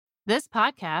This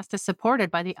podcast is supported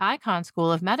by the Icahn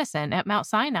School of Medicine at Mount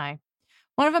Sinai,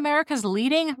 one of America's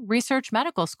leading research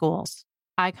medical schools.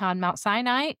 Icahn Mount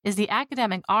Sinai is the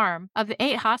academic arm of the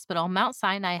 8-hospital Mount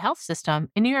Sinai Health System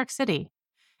in New York City.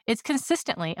 It's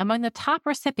consistently among the top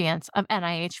recipients of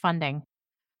NIH funding.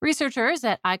 Researchers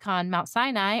at Icahn Mount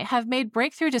Sinai have made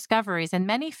breakthrough discoveries in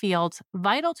many fields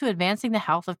vital to advancing the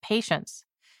health of patients,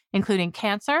 including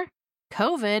cancer,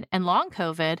 COVID and long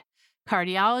COVID,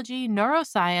 cardiology,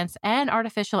 neuroscience, and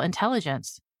artificial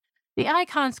intelligence. The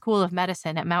Icahn School of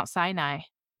Medicine at Mount Sinai.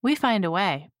 We find a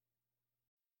way.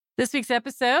 This week's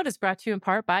episode is brought to you in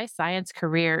part by Science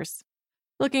Careers.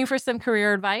 Looking for some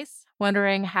career advice?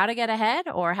 Wondering how to get ahead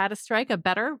or how to strike a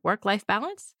better work-life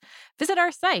balance? Visit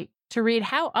our site to read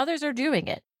how others are doing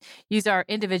it. Use our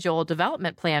individual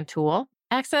development plan tool,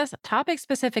 access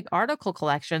topic-specific article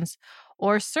collections,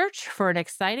 or search for an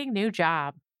exciting new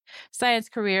job. Science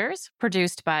Careers,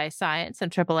 produced by Science and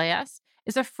AAAS,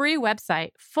 is a free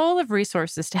website full of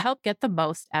resources to help get the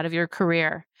most out of your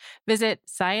career. Visit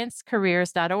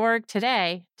sciencecareers.org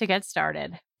today to get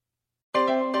started.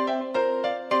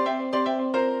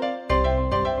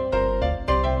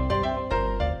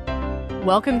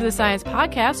 Welcome to the Science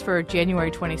Podcast for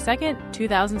January 22nd,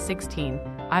 2016.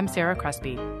 I'm Sarah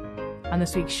Crespi. On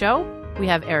this week's show, we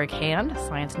have Eric Hand,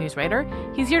 science news writer.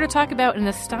 He's here to talk about an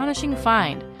astonishing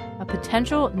find, a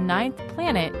potential 9th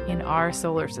planet in our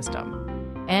solar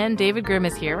system. And David Grimm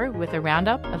is here with a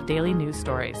roundup of daily news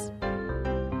stories.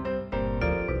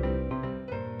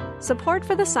 Support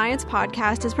for the Science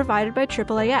Podcast is provided by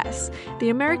AAAS, the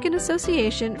American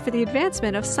Association for the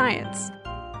Advancement of Science.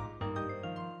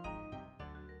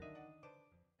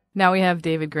 Now we have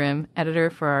David Grimm, editor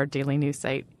for our daily news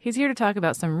site. He's here to talk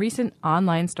about some recent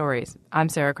online stories. I'm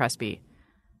Sarah Crespi.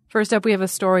 First up, we have a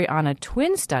story on a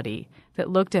twin study that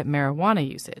looked at marijuana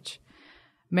usage.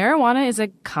 Marijuana is a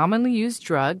commonly used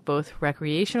drug, both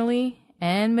recreationally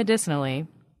and medicinally.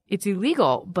 It's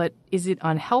illegal, but is it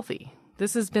unhealthy?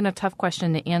 This has been a tough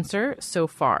question to answer so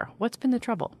far. What's been the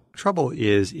trouble? Trouble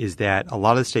is that a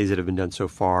lot of the studies that have been done so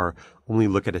far only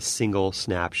look at a single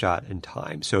snapshot in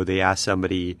time. So they ask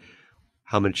somebody,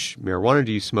 how much marijuana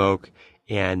do you smoke?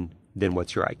 And then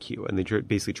what's your IQ? And they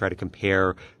basically try to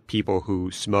compare people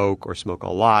who smoke or smoke a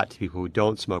lot to people who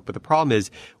don't smoke. But the problem is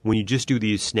when you just do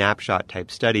these snapshot type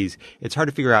studies, it's hard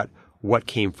to figure out what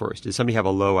came first. Does somebody have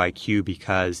a low IQ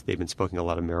because they've been smoking a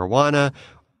lot of marijuana?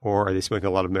 Or are they smoking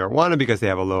a lot of marijuana because they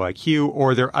have a low IQ?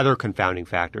 Or are there other confounding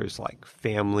factors like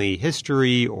family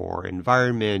history or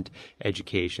environment,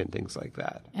 education, things like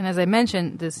that? And as I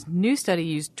mentioned, this new study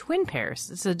used twin pairs.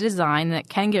 It's a design that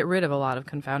can get rid of a lot of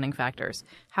confounding factors.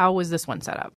 How was this one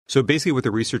set up? So basically what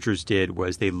the researchers did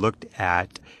was they looked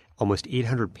at almost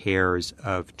 800 pairs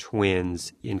of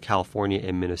twins in California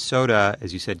and Minnesota,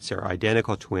 as you said, Sarah,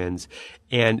 identical twins.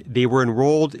 And they were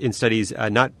enrolled in studies,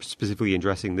 not specifically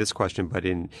addressing this question, but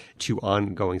in 2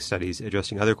 ongoing studies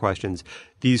addressing other questions.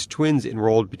 These twins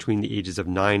enrolled between the ages of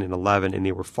 9 and 11, and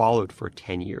they were followed for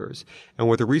 10 years. And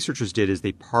what the researchers did is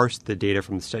they parsed the data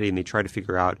from the study and they tried to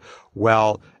figure out,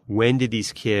 well, when did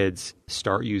these kids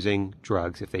start using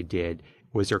drugs, if they did?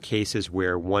 Was there cases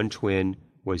where one twin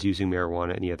was using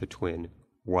marijuana and the other twin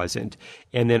wasn't?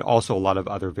 And then also a lot of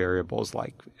other variables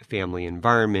like family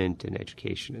environment and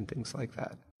education and things like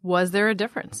that. Was there a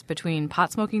difference between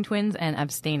pot-smoking twins and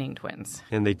abstaining twins?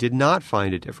 And they did not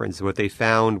find a difference. What they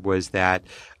found was that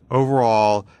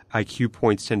overall IQ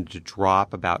points tended to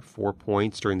drop about 4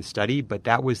 points during the study, but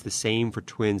that was the same for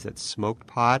twins that smoked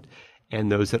pot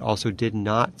and those that also did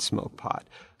not smoke pot.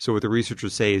 So what the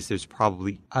researchers say is there's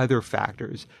probably other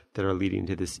factors that are leading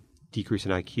to this decrease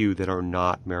in IQ that are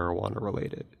not marijuana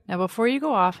related. Now, before you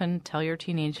go off and tell your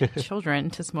teenage children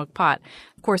to smoke pot,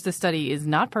 of course, this study is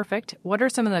not perfect. What are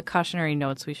some of the cautionary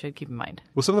notes we should keep in mind?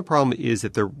 Well, some of the problem is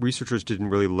that the researchers didn't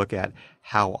really look at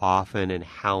how often and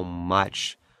how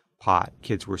much pot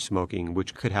kids were smoking,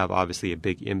 which could have obviously a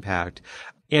big impact.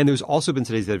 And there's also been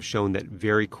studies that have shown that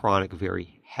very chronic,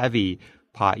 very heavy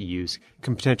pot use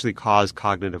can potentially cause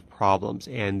cognitive problems.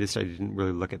 And this study didn't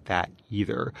really look at that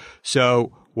either.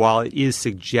 So while it is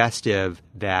suggestive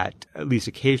that at least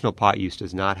occasional pot use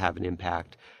does not have an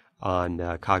impact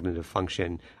on cognitive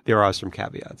function, there are some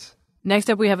caveats. Next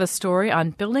up, we have a story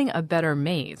on building a better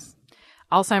maze.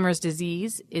 Alzheimer's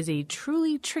disease is a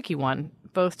truly tricky one,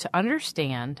 both to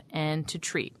understand and to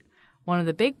treat. One of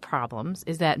the big problems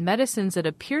is that medicines that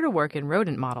appear to work in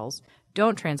rodent models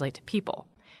don't translate to people.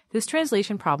 This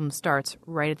translation problem starts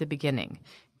right at the beginning.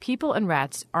 People and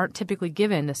rats aren't typically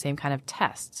given the same kind of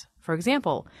tests. For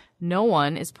example, no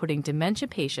one is putting dementia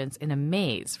patients in a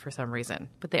maze for some reason,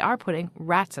 but they are putting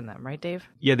rats in them, right, Dave?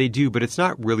 Yeah, they do, but it's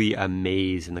not really a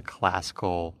maze in the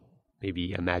classical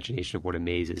maybe imagination of what a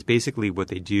maze is. Basically, what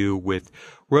they do with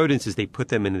rodents is they put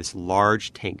them in this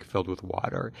large tank filled with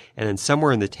water. And then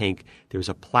somewhere in the tank, there's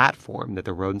a platform that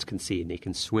the rodents can see and they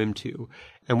can swim to.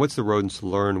 And once the rodents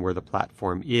learn where the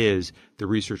platform is, the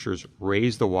researchers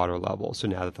raise the water level. So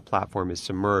now that the platform is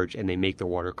submerged and they make the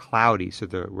water cloudy so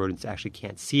the rodents actually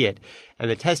can't see it. And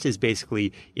the test is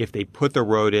basically if they put the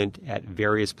rodent at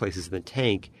various places in the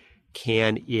tank,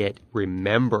 can it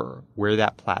remember where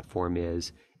that platform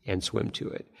is and swim to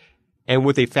it? And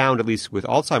what they found, at least with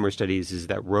Alzheimer's studies, is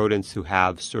that rodents who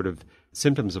have sort of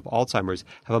symptoms of Alzheimer's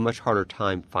have a much harder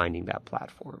time finding that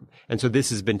platform. And so this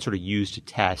has been sort of used to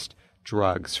test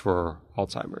drugs for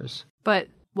Alzheimer's. But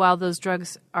while those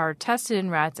drugs are tested in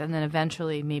rats and then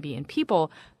eventually maybe in people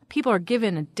are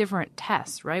given a different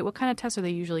test, right? What kind of tests are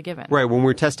they usually given? Right. When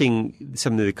we're testing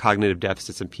some of the cognitive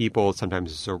deficits in people,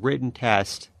 sometimes it's a written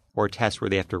test or a test where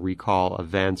they have to recall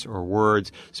events or words.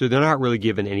 So they're not really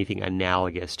given anything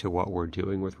analogous to what we're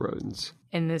doing with rodents.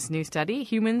 In this new study,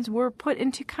 humans were put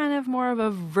into kind of more of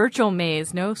a virtual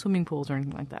maze, no swimming pools or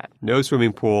anything like that. No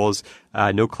swimming pools,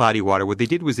 no cloudy water. What they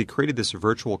did was they created this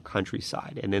virtual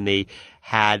countryside, and then they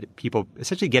had people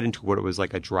essentially get into what it was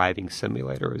like a driving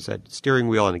simulator. It was a steering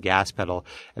wheel and a gas pedal,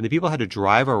 and the people had to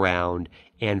drive around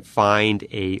and find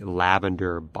a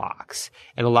lavender box.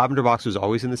 And the lavender box was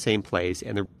always in the same place,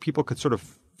 and the people could sort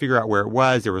of figure out where it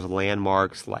was. There was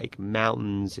landmarks like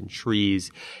mountains and trees.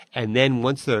 And then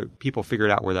once the people figured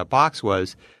out where that box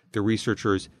was, the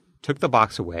researchers took the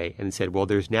box away and said, well,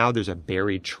 there's a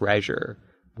buried treasure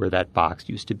where that box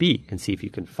used to be, and see if you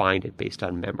can find it based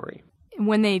on memory.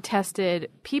 When they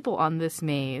tested people on this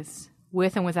maze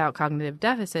with and without cognitive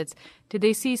deficits, did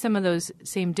they see some of those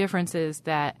same differences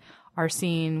that are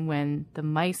seen when the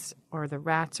mice or the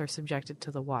rats are subjected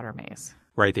to the water maze?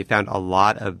 Right. They found a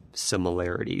lot of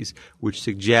similarities, which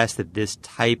suggests that this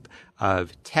type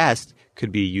of test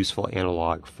could be a useful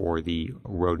analog for the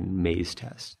rodent maze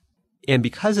test. And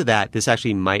because of that, this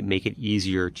actually might make it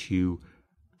easier to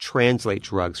translate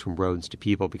drugs from rodents to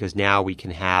people, because now we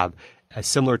can have a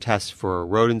similar test for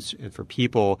rodents and for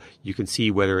people. You can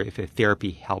see whether if a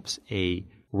therapy helps a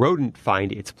rodent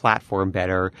find its platform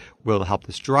better, will it help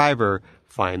this driver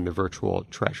find the virtual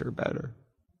treasure better.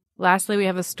 Lastly, we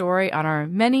have a story on our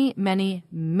many, many,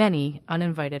 many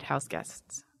uninvited house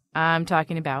guests. I'm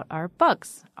talking about our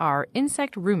bugs, our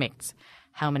insect roommates.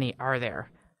 How many are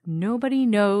there? Nobody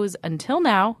knows until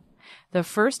now. The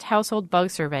first household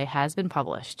bug survey has been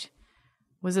published.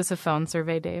 Was this a phone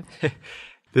survey, Dave?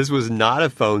 This was not a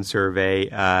phone survey.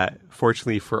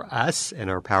 Fortunately for us and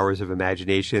our powers of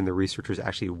imagination, the researchers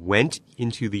actually went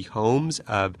into the homes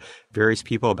of various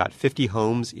people, about 50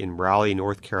 homes in Raleigh,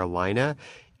 North Carolina,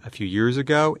 a few years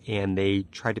ago, and they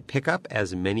tried to pick up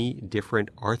as many different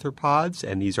arthropods,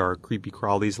 and these are creepy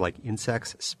crawlies like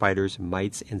insects, spiders,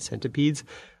 mites, and centipedes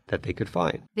that they could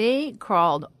find. They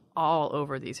crawled all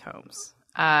over these homes.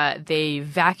 They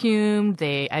vacuumed.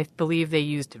 I believe they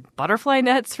used butterfly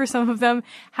nets for some of them.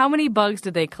 How many bugs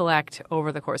did they collect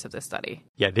over the course of this study?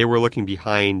 Yeah, they were looking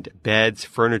behind beds,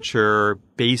 furniture,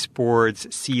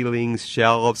 baseboards, ceilings,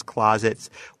 shelves,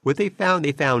 closets. What they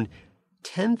found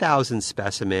 10,000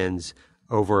 specimens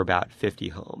over about 50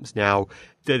 homes. Now,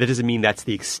 that doesn't mean that's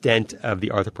the extent of the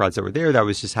arthropods that were there. That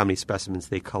was just how many specimens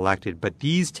they collected. But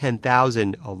these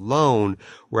 10,000 alone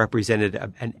represented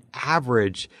an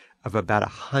average of about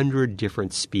 100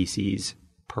 different species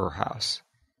per house.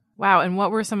 Wow. And what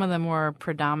were some of the more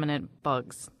predominant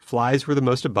bugs? Flies were the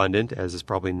most abundant, as is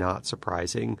probably not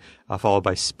surprising, followed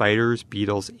by spiders,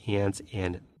 beetles, ants,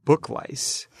 and book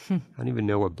lice. I don't even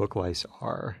know what book lice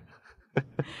are.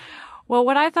 Well,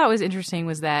 what I thought was interesting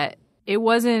was that it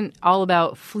wasn't all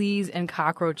about fleas and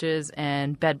cockroaches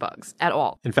and bed bugs at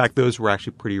all. In fact, those were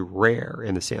actually pretty rare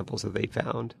in the samples that they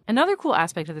found. Another cool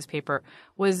aspect of this paper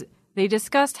was they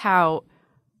discussed how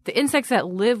the insects that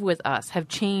live with us have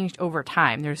changed over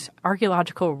time. There's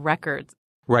archaeological records.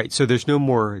 Right. So there's no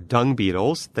more dung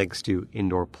beetles, thanks to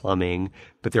indoor plumbing,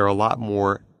 but there are a lot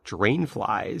more drain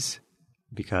flies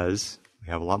because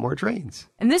we have a lot more drains.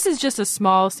 And this is just a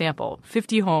small sample,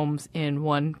 50 homes in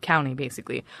one county,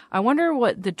 basically. I wonder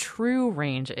what the true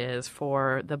range is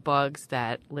for the bugs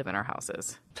that live in our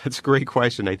houses. That's a great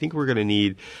question. I think we're going to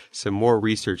need some more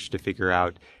research to figure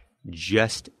out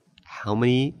just how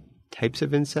many types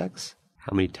of insects,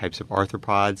 how many types of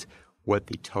arthropods, what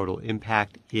the total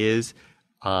impact is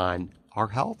on our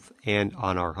health and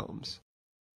on our homes.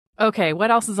 Okay, what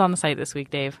else is on the site this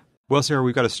week, Dave? Well, Sarah,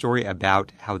 we've got a story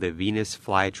about how the Venus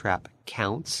flytrap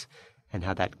counts and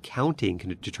how that counting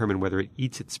can determine whether it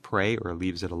eats its prey or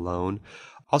leaves it alone.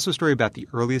 Also a story about the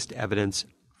earliest evidence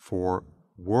for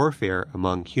warfare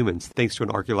among humans, thanks to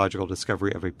an archaeological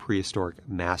discovery of a prehistoric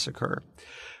massacre.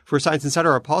 For Science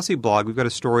Insider, our policy blog, we've got a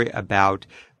story about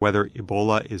whether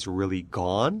Ebola is really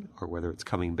gone or whether it's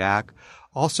coming back.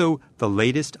 Also, the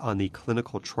latest on the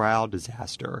clinical trial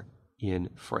disaster in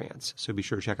France. So be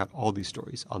sure to check out all these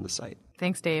stories on the site.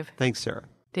 Thanks, Dave. Thanks, Sarah.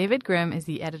 David Grimm is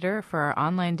the editor for our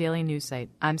online daily news site.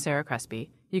 I'm Sarah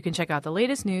Crespi. You can check out the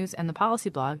latest news and the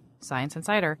policy blog, Science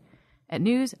Insider, at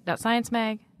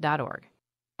news.sciencemag.org.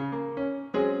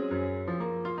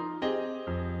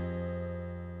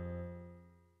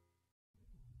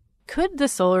 Could the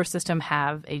solar system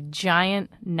have a giant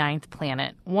ninth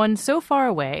planet, one so far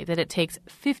away that it takes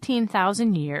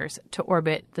 15,000 years to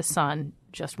orbit the sun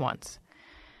just once?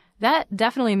 That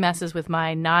definitely messes with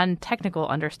my non-technical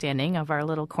understanding of our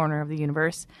little corner of the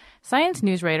universe. Science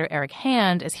news writer Eric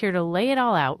Hand is here to lay it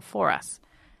all out for us.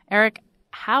 Eric,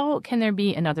 how can there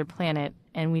be another planet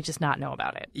and we just not know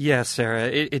about it? Yeah, Sarah,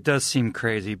 it does seem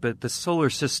crazy, but the solar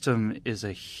system is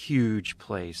a huge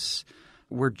place.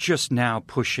 We're just now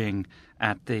pushing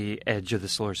at the edge of the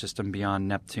solar system beyond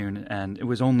Neptune, and it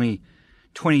was only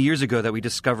 20 years ago that we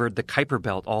discovered the Kuiper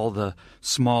Belt, all the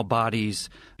small bodies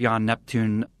beyond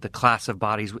Neptune, the class of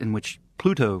bodies in which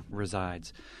Pluto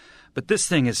resides. But this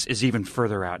thing is even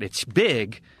further out. It's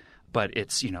big, but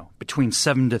it's, between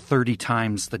 7 to 30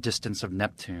 times the distance of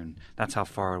Neptune. That's how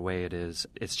far away it is.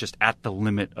 It's just at the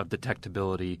limit of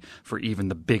detectability for even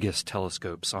the biggest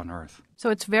telescopes on Earth. So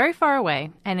it's very far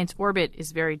away, and its orbit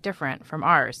is very different from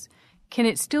ours. Can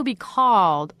it still be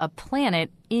called a planet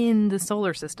in the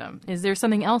solar system? Is there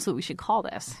something else that we should call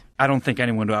this? I don't think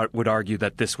anyone would argue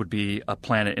that this would be a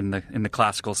planet in the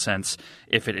classical sense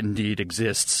if it indeed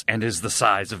exists and is the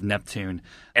size of Neptune.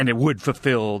 And it would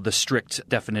fulfill the strict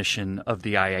definition of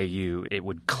the IAU. It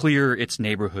would clear its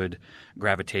neighborhood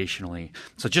gravitationally.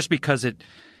 So just because it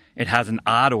has an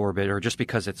odd orbit or just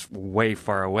because it's way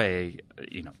far away,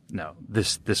 no,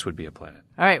 this would be a planet.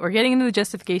 All right, we're getting into the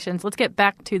justifications. Let's get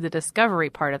back to the discovery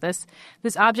part of this.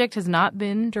 This object has not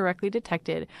been directly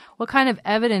detected. What kind of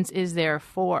evidence is there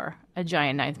for a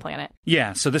giant ninth planet?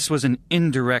 Yeah, so this was an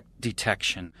indirect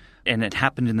detection. And it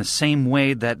happened in the same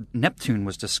way that Neptune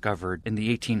was discovered in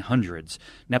the 1800s.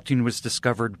 Neptune was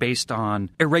discovered based on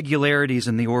irregularities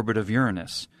in the orbit of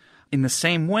Uranus. In the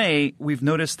same way, we've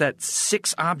noticed that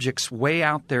 6 objects way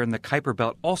out there in the Kuiper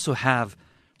Belt also have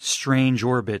strange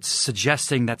orbits,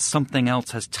 suggesting that something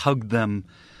else has tugged them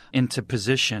into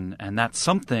position. And that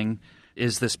something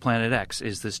is this planet X,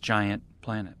 is this giant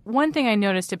planet. One thing I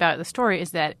noticed about the story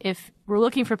is that if we're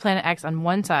looking for planet X on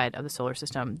one side of the solar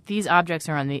system, these objects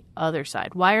are on the other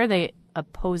side. Why are they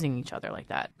opposing each other like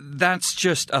that? That's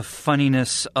just a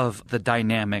funniness of the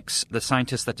dynamics. The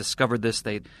scientists that discovered this,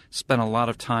 they spent a lot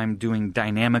of time doing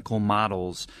dynamical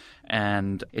models,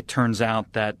 and it turns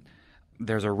out that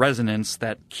there's a resonance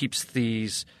that keeps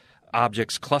these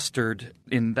objects clustered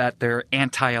in that they're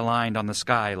anti-aligned on the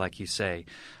sky, like you say.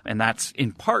 And that's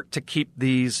in part to keep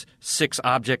these 6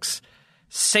 objects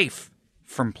safe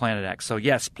from Planet X. So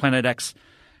yes, Planet X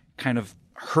kind of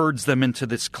herds them into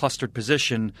this clustered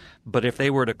position, but if they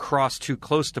were to cross too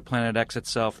close to Planet X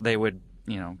itself, they would,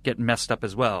 get messed up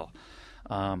as well.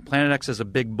 Planet X is a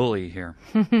big bully here.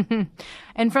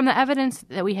 And from the evidence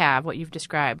that we have, what you've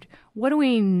described, what do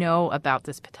we know about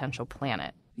this potential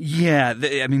planet? Yeah,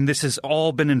 this has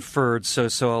all been inferred, so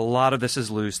a lot of this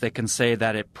is loose. They can say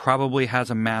that it probably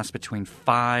has a mass between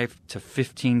 5 to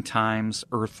 15 times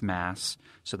Earth mass,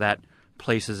 so that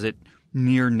places it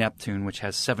near Neptune, which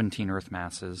has 17 Earth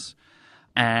masses.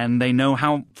 And they know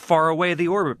how far away the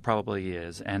orbit probably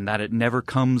is, and that it never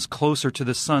comes closer to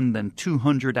the sun than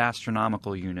 200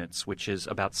 astronomical units, which is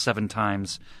about 7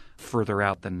 times further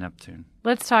out than Neptune.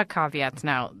 Let's talk caveats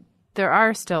now. There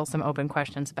are still some open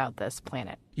questions about this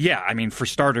planet. Yeah, for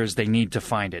starters, they need to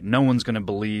find it. No one's going to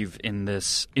believe in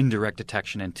this indirect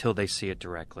detection until they see it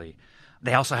directly.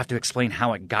 They also have to explain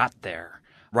how it got there.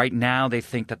 Right now, they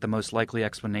think that the most likely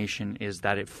explanation is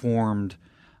that it formed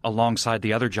alongside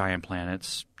the other giant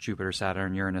planets, Jupiter,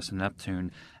 Saturn, Uranus, and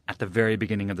Neptune, at the very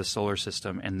beginning of the solar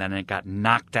system, and then it got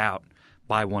knocked out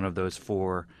by one of those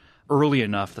 4 early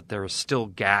enough that there was still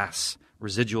gas,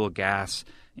 residual gas,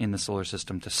 in the solar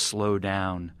system to slow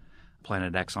down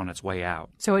Planet X on its way out.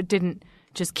 So it didn't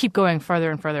just keep going further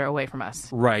and further away from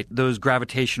us. Right. Those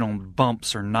gravitational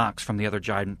bumps or knocks from the other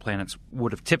giant planets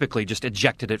would have typically just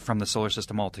ejected it from the solar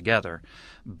system altogether.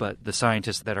 But the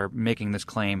scientists that are making this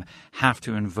claim have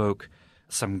to invoke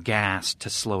some gas to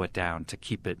slow it down, to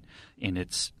keep it in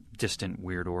its distant,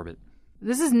 weird orbit.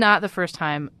 This is not the first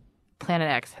time Planet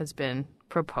X has been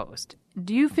proposed.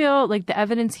 Do you feel like the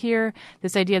evidence here,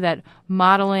 this idea that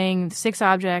modeling 6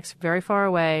 objects very far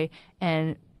away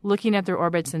and looking at their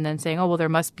orbits and then saying, oh, well, there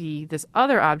must be this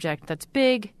other object that's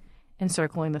big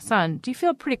encircling the sun. Do you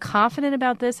feel pretty confident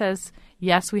about this as,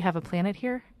 yes, we have a planet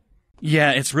here?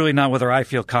 Yeah, it's really not whether I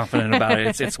feel confident about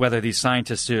it. It's whether these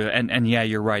scientists do. And yeah,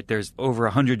 you're right. There's over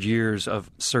 100 years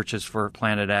of searches for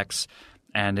Planet X,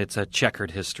 and it's a checkered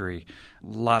history.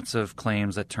 Lots of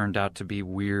claims that turned out to be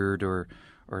weird or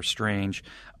strange.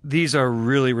 These are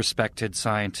really respected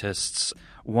scientists,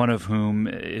 one of whom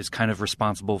is kind of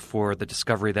responsible for the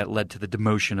discovery that led to the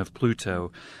demotion of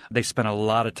Pluto. They spent a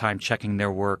lot of time checking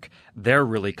their work. They're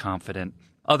really confident.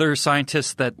 Other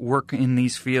scientists that work in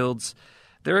these fields,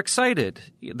 they're excited.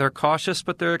 They're cautious,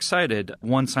 but they're excited.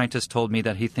 One scientist told me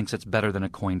that he thinks it's better than a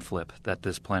coin flip that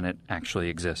this planet actually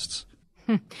exists.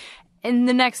 And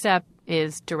the next step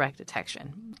is direct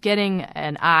detection, getting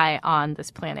an eye on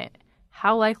this planet.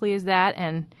 How likely is that,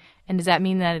 and does that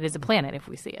mean that it is a planet if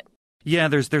we see it? Yeah,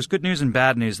 there's good news and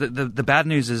bad news. The bad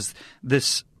news is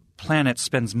this planet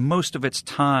spends most of its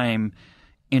time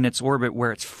in its orbit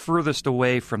where it's furthest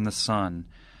away from the sun.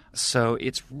 So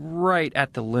it's right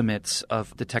at the limits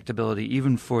of detectability,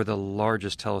 even for the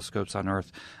largest telescopes on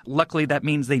Earth. Luckily, that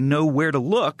means they know where to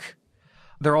look.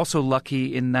 They're also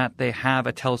lucky in that they have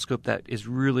a telescope that is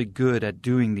really good at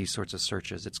doing these sorts of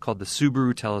searches. It's called the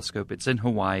Subaru telescope. It's in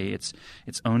Hawaii. It's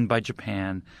owned by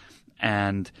Japan,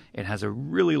 and it has a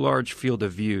really large field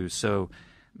of view, so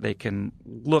they can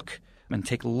look and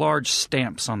take large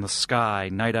stamps on the sky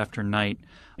night after night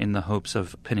in the hopes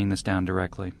of pinning this down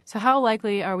directly. So how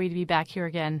likely are we to be back here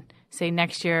again, say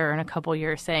next year or in a couple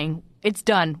years, saying, it's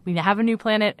done, we have a new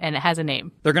planet and it has a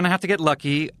name? They're going to have to get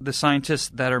lucky. The scientists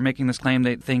that are making this claim,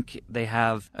 they think they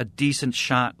have a decent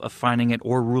shot of finding it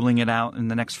or ruling it out in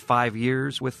the next 5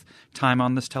 years with time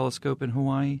on this telescope in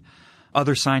Hawaii.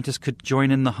 Other scientists could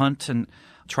join in the hunt and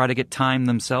try to get time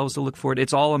themselves to look for it.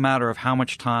 It's all a matter of how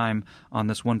much time on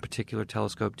this one particular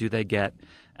telescope do they get,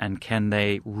 and can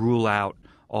they rule out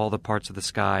all the parts of the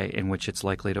sky in which it's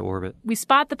likely to orbit. We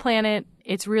spot the planet.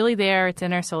 It's really there. It's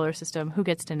in our solar system. Who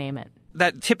gets to name it?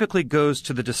 That typically goes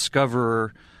to the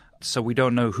discoverer, so we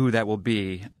don't know who that will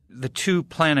be. The 2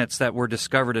 planets that were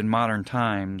discovered in modern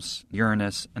times,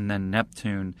 Uranus and then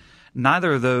Neptune,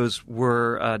 neither of those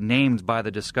were named by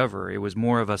the discoverer. It was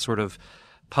more of a sort of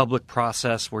public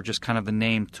process where just kind of the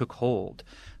name took hold.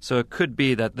 So it could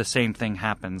be that the same thing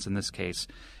happens in this case.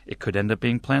 It could end up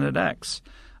being Planet X.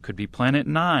 Could be Planet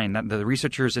 9. The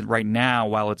researchers right now,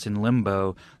 while it's in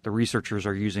limbo, the researchers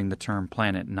are using the term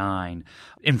Planet 9.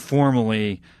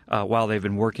 Informally, while they've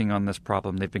been working on this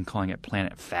problem, they've been calling it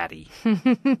Planet Fatty.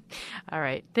 All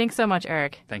right. Thanks so much,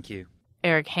 Eric. Thank you.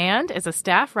 Eric Hand is a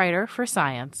staff writer for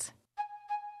Science.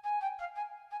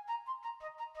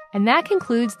 And that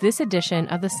concludes this edition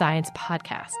of the Science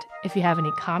Podcast. If you have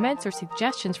any comments or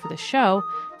suggestions for the show,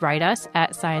 write us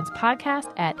at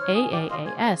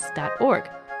sciencepodcast@aaas.org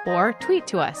or tweet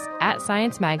to us at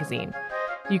Science Magazine.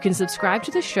 You can subscribe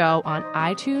to the show on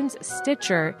iTunes,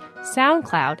 Stitcher,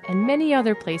 SoundCloud, and many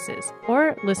other places,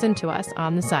 or listen to us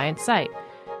on the Science site.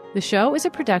 The show is a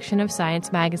production of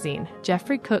Science Magazine.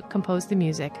 Jeffrey Cook composed the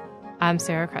music. I'm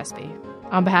Sarah Crespi.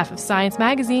 On behalf of Science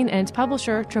Magazine and its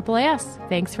publisher, AAAS,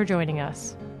 thanks for joining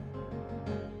us.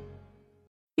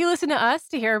 You listen to us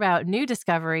to hear about new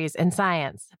discoveries in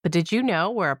science, but did you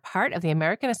know we're a part of the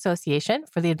American Association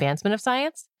for the Advancement of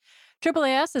Science?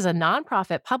 AAAS is a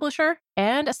nonprofit publisher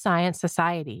and a science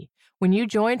society. When you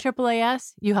join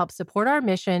AAAS, you help support our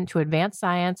mission to advance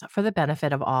science for the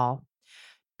benefit of all.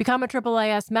 Become a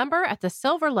AAAS member at the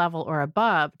silver level or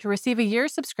above to receive a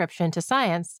year's subscription to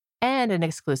science and an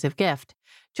exclusive gift.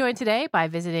 Join today by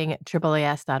visiting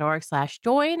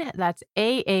AAAS.org/join. That's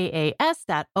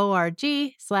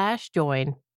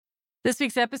AAAS.org/join. This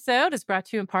week's episode is brought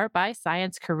to you in part by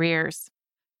Science Careers.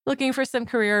 Looking for some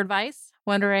career advice?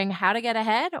 Wondering how to get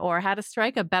ahead or how to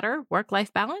strike a better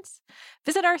work-life balance?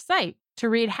 Visit our site to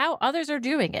read how others are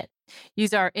doing it.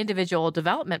 Use our individual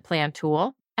development plan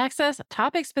tool, access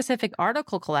topic-specific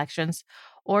article collections,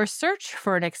 or search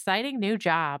for an exciting new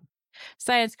job.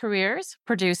 Science Careers,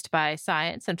 produced by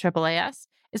Science and AAAS,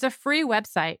 is a free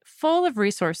website full of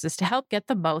resources to help get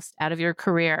the most out of your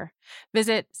career.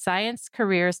 Visit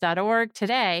sciencecareers.org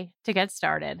today to get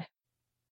started.